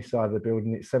it from this side of the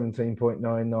building, it's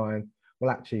 17.99. Well,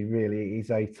 actually, really, it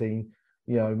is 18,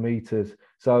 you know, metres.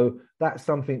 So that's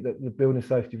something that the building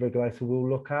safety regulator will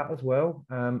look at as well.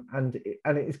 And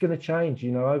it's going to change,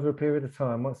 you know, over a period of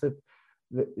time. Once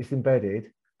it's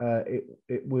embedded,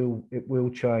 it will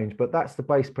change. But that's the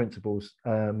base principles,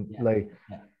 Lee.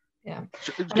 Yeah.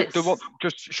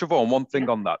 Just Siobhan, one thing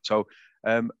on that. So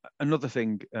another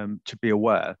thing to be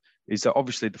aware is that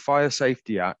obviously the Fire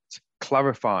Safety Act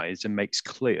clarifies and makes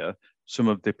clear some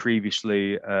of the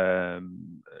previously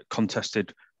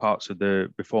contested parts of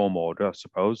the reform order, I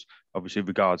suppose, obviously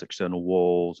regards external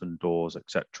walls and doors,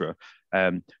 etc.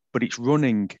 But it's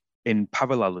running in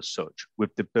parallel as such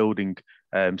with the building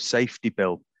safety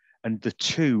bill, and the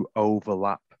two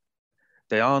overlap.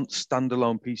 They aren't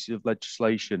standalone pieces of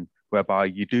legislation whereby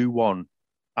you do one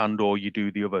and or you do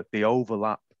the other. They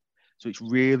overlap. So it's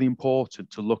really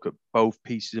important to look at both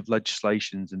pieces of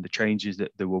legislations and the changes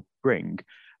that they will bring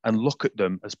and look at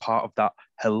them as part of that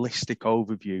holistic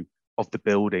overview of the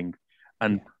building.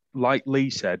 And like Lee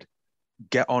said,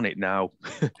 get on it now.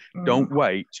 Don't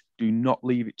wait. Do not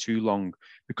leave it too long,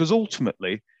 because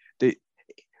ultimately,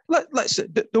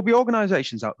 there'll be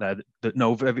organisations out there that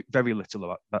know very, very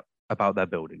little about their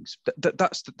buildings.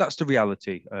 That's the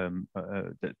reality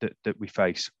that we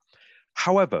face.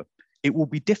 However, it will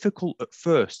be difficult at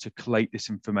first to collate this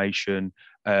information,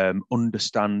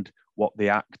 understand what the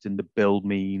Act and the bill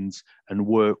means, and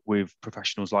work with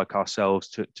professionals like ourselves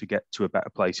to get to a better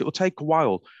place. It will take a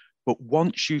while, but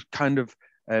once you kind of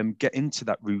get into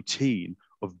that routine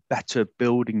of better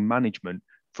building management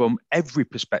from every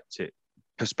perspective,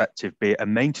 be it a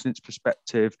maintenance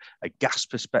perspective, a gas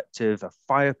perspective, a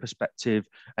fire perspective,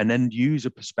 an end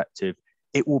user perspective,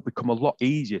 it will become a lot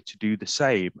easier to do the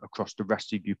same across the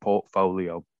rest of your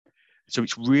portfolio. So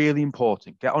it's really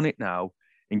important. Get on it now,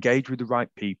 engage with the right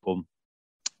people,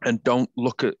 and don't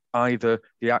look at either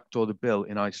the Act or the bill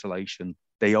in isolation.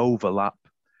 They overlap.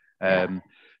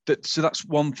 So that's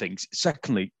one thing.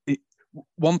 Secondly,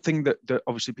 one thing that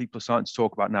obviously people are starting to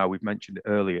talk about now, we've mentioned it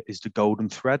earlier, is the golden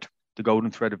thread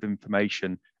of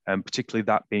information, and particularly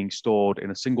that being stored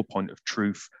in a single point of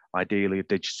truth, ideally a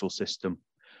digital system.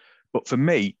 But for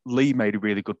me, Lee made a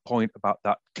really good point about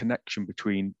that connection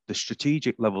between the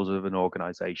strategic levels of an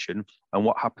organization and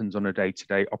what happens on a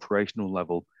day-to-day operational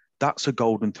level. That's a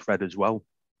golden thread as well.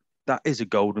 that is a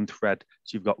golden thread.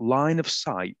 So you've got line of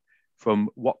sight from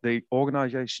what the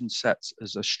organisation sets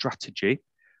as a strategy,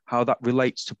 how that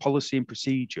relates to policy and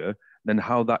procedure, then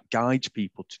how that guides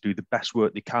people to do the best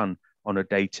work they can on a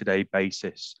day-to-day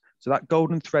basis. So that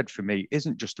golden thread for me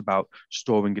isn't just about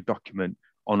storing a document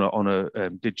on a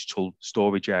digital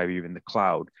storage area in the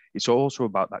cloud. It's also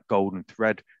about that golden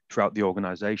thread throughout the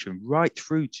organisation, right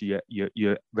through to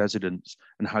your residents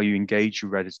and how you engage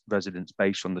your residents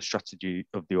based on the strategy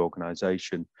of the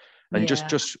organisation. And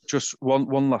just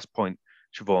one last point,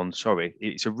 Siobhan, sorry,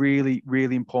 it's a really,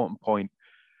 really important point.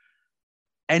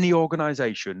 Any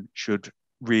organisation should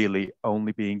really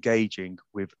only be engaging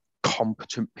with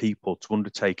competent people to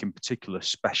undertake, in particular,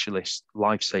 specialist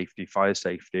life safety, fire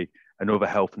safety, and other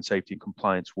health and safety and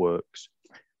compliance works.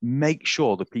 Make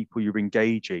sure the people you're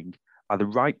engaging are the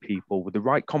right people with the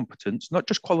right competence, not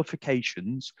just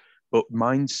qualifications, but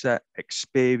mindset,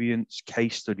 experience,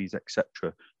 case studies,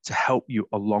 etc., to help you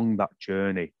along that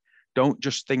journey. Don't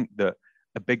just think that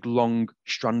a big long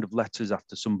strand of letters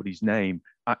after somebody's name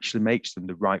actually makes them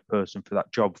the right person for that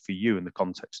job for you in the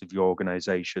context of your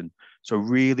organization. So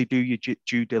really do your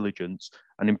due diligence,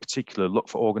 and in particular, look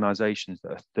for organizations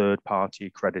that are third-party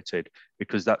accredited,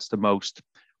 because that's the most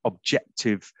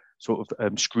objective sort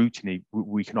of scrutiny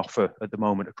we can offer at the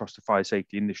moment across the fire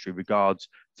safety industry regards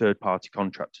third-party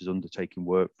contractors undertaking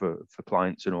work for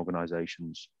clients and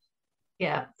organizations.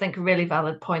 Yeah, I think a really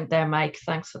valid point there, Mike.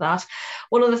 Thanks for that.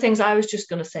 One of the things I was just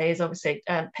going to say is obviously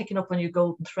picking up on your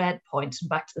golden thread point and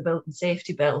back to the building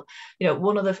safety bill. You know,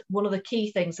 one of the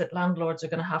key things that landlords are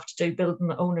going to have to do,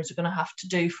 building owners are going to have to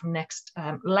do from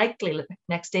likely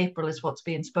next April is what's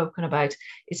being spoken about,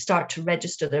 is start to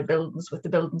register their buildings with the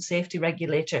building safety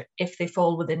regulator if they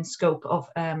fall within scope of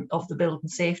the building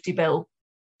safety bill.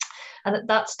 And at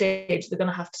that stage, they're going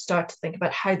to have to start to think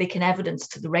about how they can evidence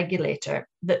to the regulator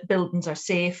that buildings are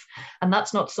safe. And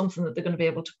that's not something that they're going to be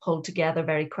able to pull together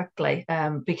very quickly,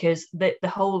 because the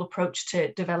whole approach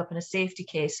to developing a safety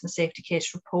case and a safety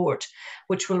case report,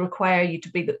 which will require you to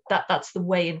be that's the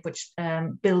way in which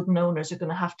building owners are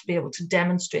going to have to be able to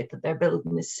demonstrate that their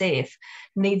building is safe,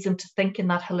 needs them to think in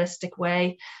that holistic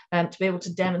way, to be able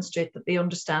to demonstrate that they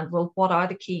understand, well, what are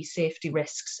the key safety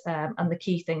risks and the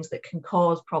key things that can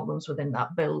cause problems within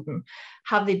that building.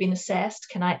 Have they been assessed?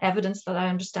 Can I evidence that I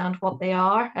understand what they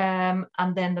are?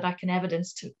 And then that I can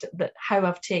evidence that how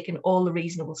I've taken all the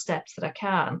reasonable steps that I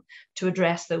can to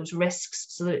address those risks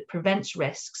so that it prevents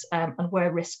risks, and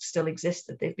where risks still exist,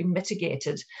 that they've been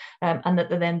mitigated, and that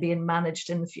they're then being managed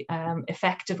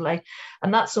effectively.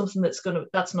 And that's something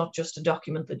that's not just a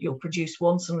document that you'll produce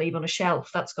once and leave on a shelf.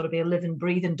 That's got to be a living,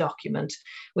 breathing document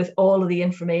with all of the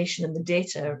information and the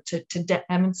data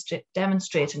to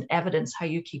demonstrate and evidence how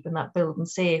you're keeping that building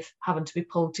safe, having to be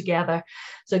pulled together.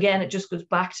 So again, it just goes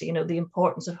back to, the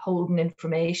importance of holding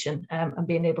information and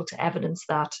being able to evidence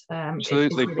that.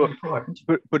 Absolutely, really important.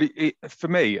 But for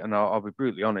me, and I'll be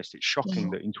brutally honest, it's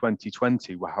shocking that in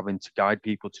 2020 we're having to guide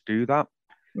people to do that.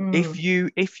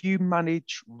 If you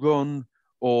manage, run,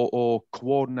 or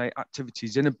coordinate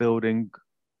activities in a building,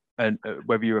 and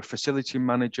whether you're a facility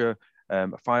manager,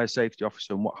 a fire safety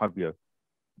officer, and what have you,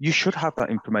 you should have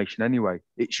that information anyway.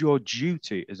 It's your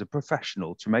duty as a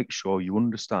professional to make sure you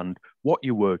understand what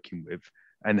you're working with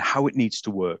and how it needs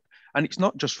to work. And it's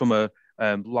not just from a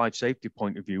life safety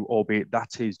point of view, albeit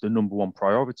that is the number one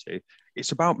priority.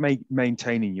 It's about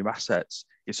maintaining your assets.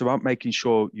 It's about making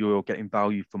sure you're getting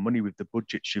value for money with the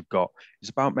budgets you've got. It's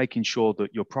about making sure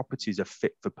that your properties are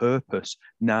fit for purpose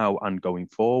now and going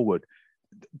forward.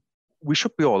 We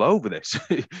should be all over this.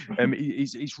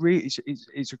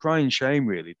 It's a crying shame,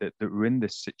 really, that we're in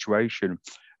this situation.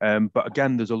 But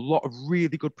again, there's a lot of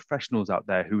really good professionals out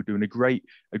there who are doing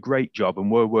a great job, and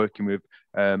we're working with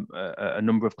a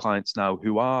number of clients now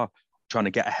who are trying to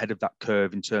get ahead of that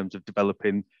curve in terms of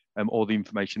developing all the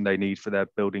information they need for their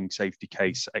building safety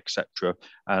case, etc.,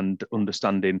 and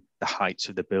understanding the heights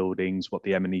of the buildings, what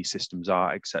the M&E systems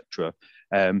are, etc.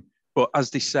 But as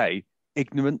they say,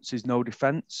 ignorance is no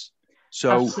defence.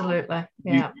 So absolutely,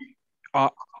 yeah.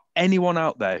 Anyone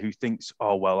out there who thinks,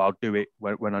 oh, well, I'll do it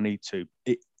when I need to,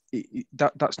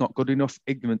 that's not good enough.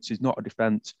 Ignorance is not a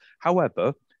defence.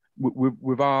 However,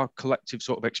 with our collective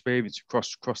sort of experience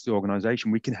across the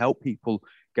organisation, we can help people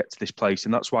get to this place.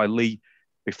 And that's why Lee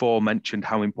before mentioned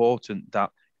how important that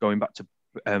going back to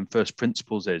first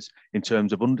principles is in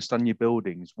terms of understanding your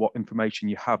buildings, what information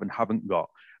you have and haven't got,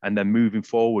 and then moving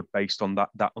forward based on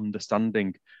that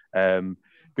understanding.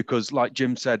 Because like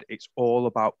Jim said, it's all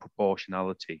about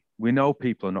proportionality. We know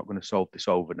people are not going to solve this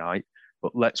overnight,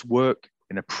 but let's work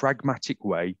in a pragmatic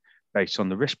way based on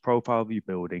the risk profile of your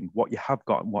building, what you have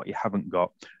got and what you haven't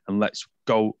got, and let's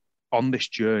go on this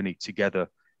journey together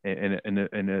in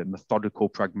a methodical,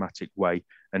 pragmatic way,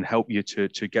 and help you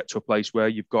to get to a place where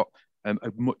you've got a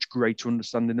much greater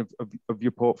understanding of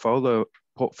your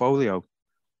portfolio.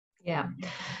 Yeah.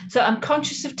 So I'm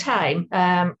conscious of time,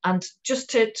 and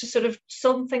just to sort of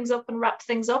sum things up and wrap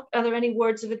things up, are there any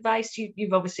words of advice?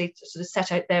 You've obviously sort of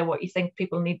set out there what you think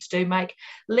people need to do, Mike.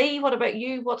 Lee, what about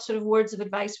you? What sort of words of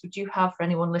advice would you have for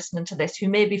anyone listening to this who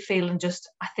may be feeling just,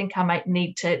 I think I might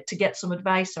need to get some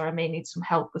advice, or I may need some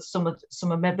help with some of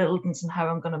my buildings and how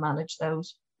I'm going to manage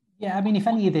those? Yeah, I mean, if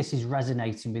any of this is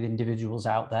resonating with individuals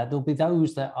out there, there'll be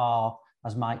those that are,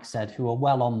 as Mike said, who are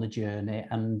well on the journey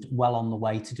and well on the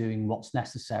way to doing what's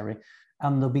necessary.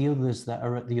 And there'll be others that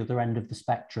are at the other end of the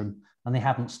spectrum and they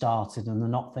haven't started and they're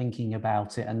not thinking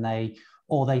about it, and they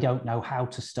don't know how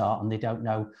to start, and they don't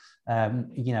know,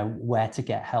 where to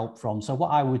get help from. So what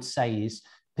I would say is,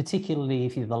 particularly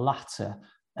if you're the latter,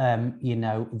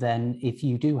 then if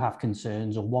you do have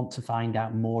concerns or want to find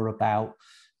out more about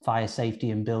fire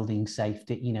safety and building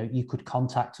safety, you could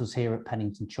contact us here at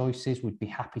Pennington Choices. We'd be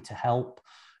happy to help,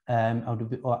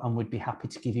 and would be happy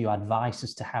to give you advice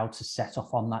as to how to set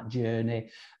off on that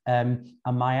journey. And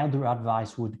my other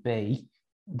advice would be,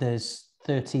 there's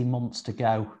 13 months to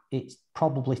go. It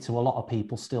probably to a lot of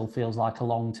people still feels like a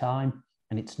long time,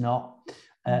 and it's not.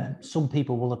 Some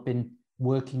people will have been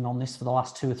working on this for the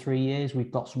last 2 or 3 years.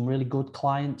 We've got some really good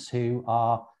clients who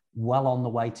are well on the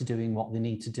way to doing what they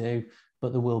need to do,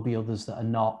 but there will be others that are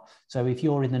not. So if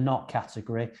you're in the not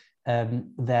category,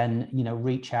 then,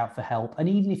 reach out for help. And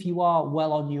even if you are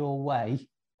well on your way,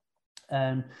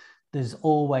 there's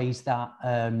always that,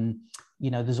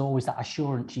 there's always that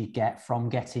assurance you get from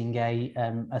getting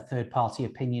a third-party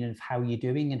opinion of how you're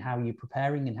doing and how you're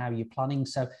preparing and how you're planning.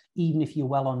 So even if you're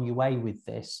well on your way with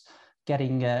this,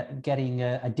 getting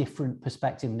a different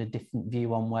perspective and a different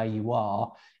view on where you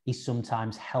are is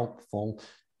sometimes helpful,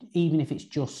 even if it's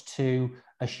just to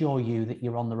assure you that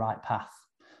you're on the right path.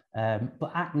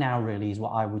 But act now really is what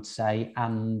I would say,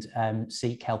 and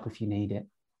seek help if you need it.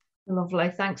 Lovely,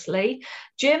 thanks Lee.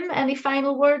 Jim, any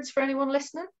final words for anyone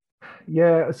listening?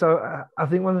 Yeah, so I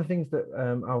think one of the things that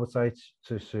I would say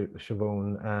to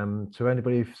Siobhan, to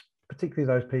anybody, particularly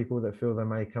those people that feel they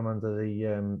may come under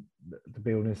the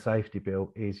Building Safety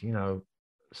Bill, is,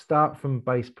 start from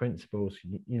base principles.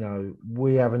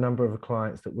 We have a number of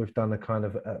clients that we've done a kind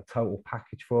of a total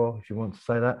package for, if you want to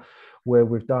say that, where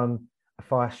we've done a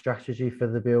fire strategy for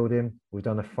the building, we've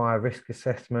done a fire risk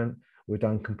assessment, we've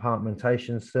done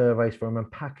compartmentation surveys for them,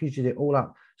 and packaged it all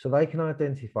up so they can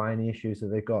identify any issues that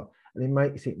they've got, and it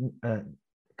makes it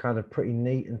kind of pretty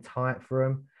neat and tight for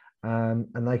them,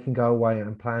 and they can go away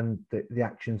and plan the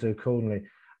actions accordingly.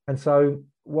 And so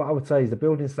what I would say is the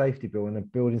Building Safety Bill and the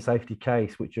Building Safety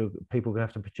Case, which people are going to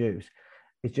have to produce,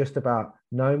 is just about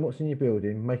knowing what's in your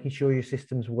building, making sure your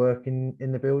systems work in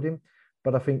the building.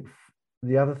 But I think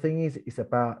the other thing is it's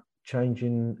about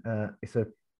changing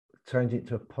it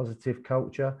to a positive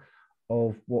culture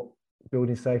of what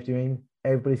building safety means.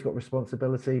 Everybody's got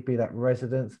responsibility, be that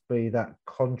residents, be that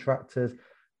contractors,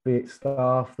 be it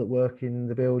staff that work in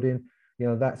the building.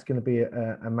 That's going to be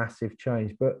a massive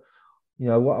change. But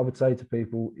what I would say to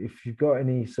people, if you've got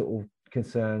any sort of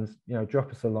concerns,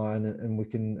 drop us a line and we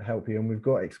can help you. And we've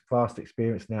got vast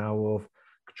experience now of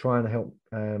trying to help,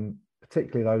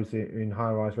 particularly those in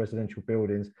high-rise residential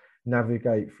buildings,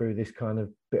 navigate through this kind of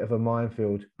bit of a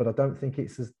minefield. But I don't think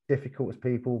it's as difficult as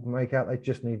people make out. They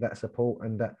just need that support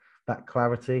and that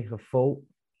clarity of thought.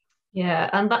 Yeah,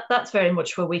 and that's very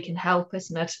much where we can help,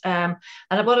 isn't it? And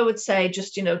what I would say,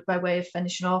 just by way of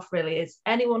finishing off, really, is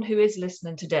anyone who is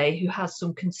listening today who has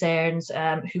some concerns,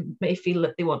 who may feel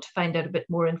that they want to find out a bit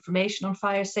more information on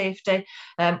fire safety,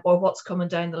 or what's coming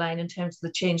down the line in terms of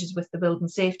the changes with the Building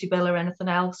Safety Bill or anything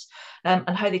else, and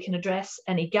how they can address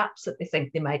any gaps that they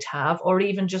think they might have, or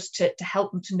even just to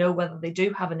help them to know whether they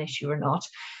do have an issue or not.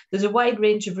 There's a wide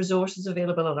range of resources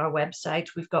available on our website.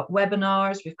 We've got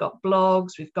webinars, we've got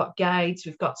blogs, we've got guides,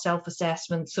 we've got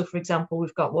self-assessments. So for example,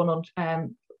 we've got one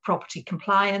on property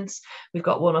compliance, we've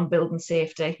got one on building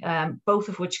safety, both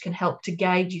of which can help to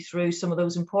guide you through some of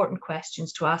those important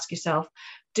questions to ask yourself,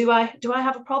 do I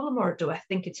have a problem, or do I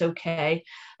think it's okay?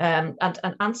 And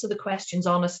answer the questions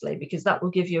honestly, because that will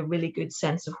give you a really good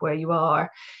sense of where you are.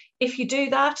 If you do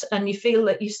that and you feel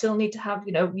that you still need to have,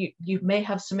 you may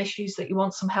have some issues that you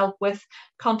want some help with,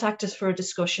 contact us for a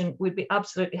discussion. We'd be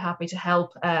absolutely happy to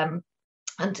help,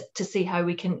 and to see how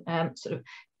we can sort of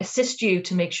assist you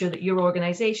to make sure that your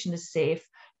organisation is safe,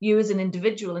 you as an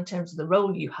individual, in terms of the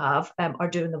role you have, are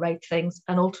doing the right things,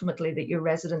 and ultimately that your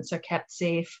residents are kept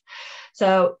safe.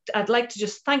 So I'd like to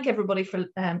just thank everybody for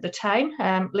the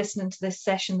time listening to this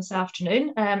session this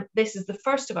afternoon. This is the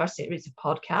first of our series of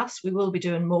podcasts. We will be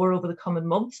doing more over the coming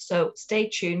months, so stay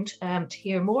tuned to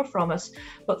hear more from us.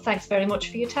 But thanks very much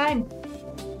for your time.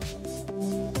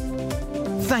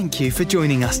 Thank you for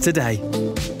joining us today.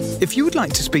 If you would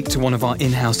like to speak to one of our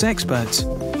in-house experts,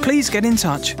 please get in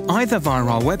touch either via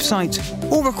our website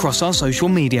or across our social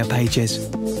media pages.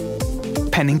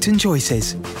 Pennington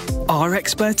Choices. Our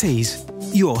expertise,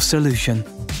 your solution.